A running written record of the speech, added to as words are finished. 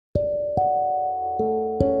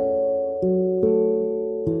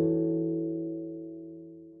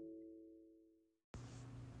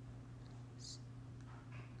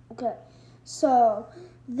So,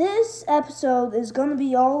 this episode is going to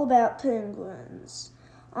be all about penguins.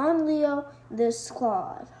 I'm Leo, this is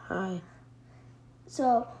Clive. Hi.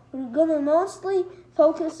 So, we're going to mostly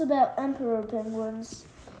focus about emperor penguins,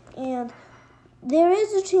 and there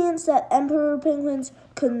is a chance that emperor penguins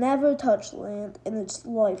could never touch land in its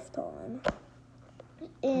lifetime.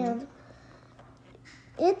 And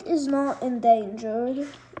it is not endangered,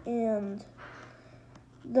 and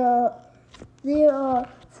there are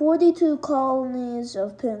 42 colonies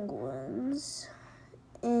of penguins,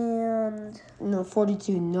 and... No,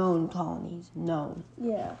 42 known colonies. Known.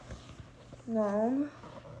 Yeah, known.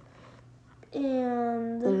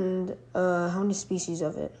 And how many species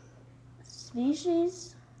of it?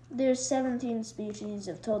 Species? There's 17 species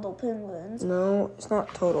of total penguins. No, it's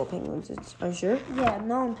not total penguins. Are you sure? Yeah,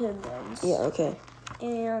 known penguins. Yeah, okay.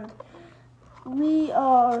 And we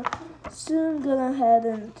are soon gonna head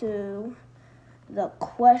into the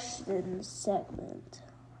question segment.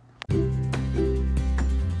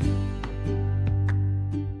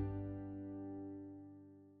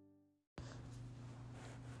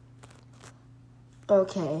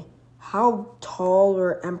 Okay. How tall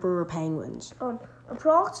are emperor penguins?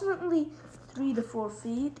 Approximately 3 to 4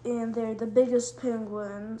 feet, and they're the biggest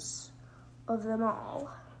penguins of them all.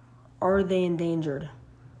 Are they endangered?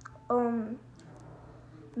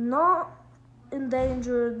 Not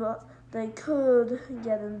endangered, but they could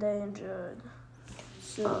get endangered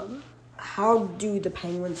soon. How do the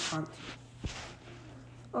penguins hunt?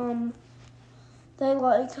 They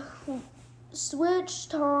switch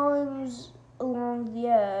times along the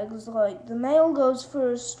eggs. Like the male goes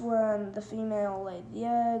first when the female laid the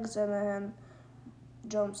eggs, and then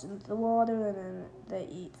jumps into the water, and then they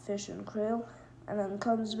eat fish and krill, and then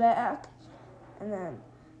comes back, and then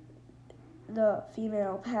the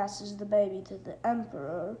female passes the baby to the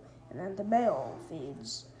emperor, and then the male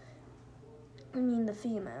feeds the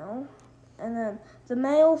female, and then the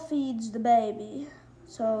male feeds the baby.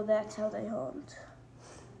 So that's how they hunt.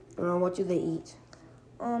 What do they eat?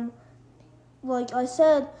 Like I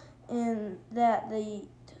said, in that they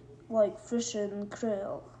eat fish and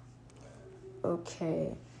krill.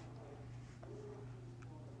 Okay.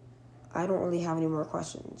 I don't really have any more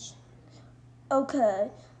questions.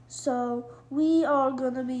 Okay, so we are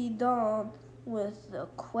gonna be done with the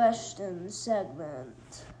question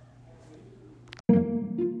segment.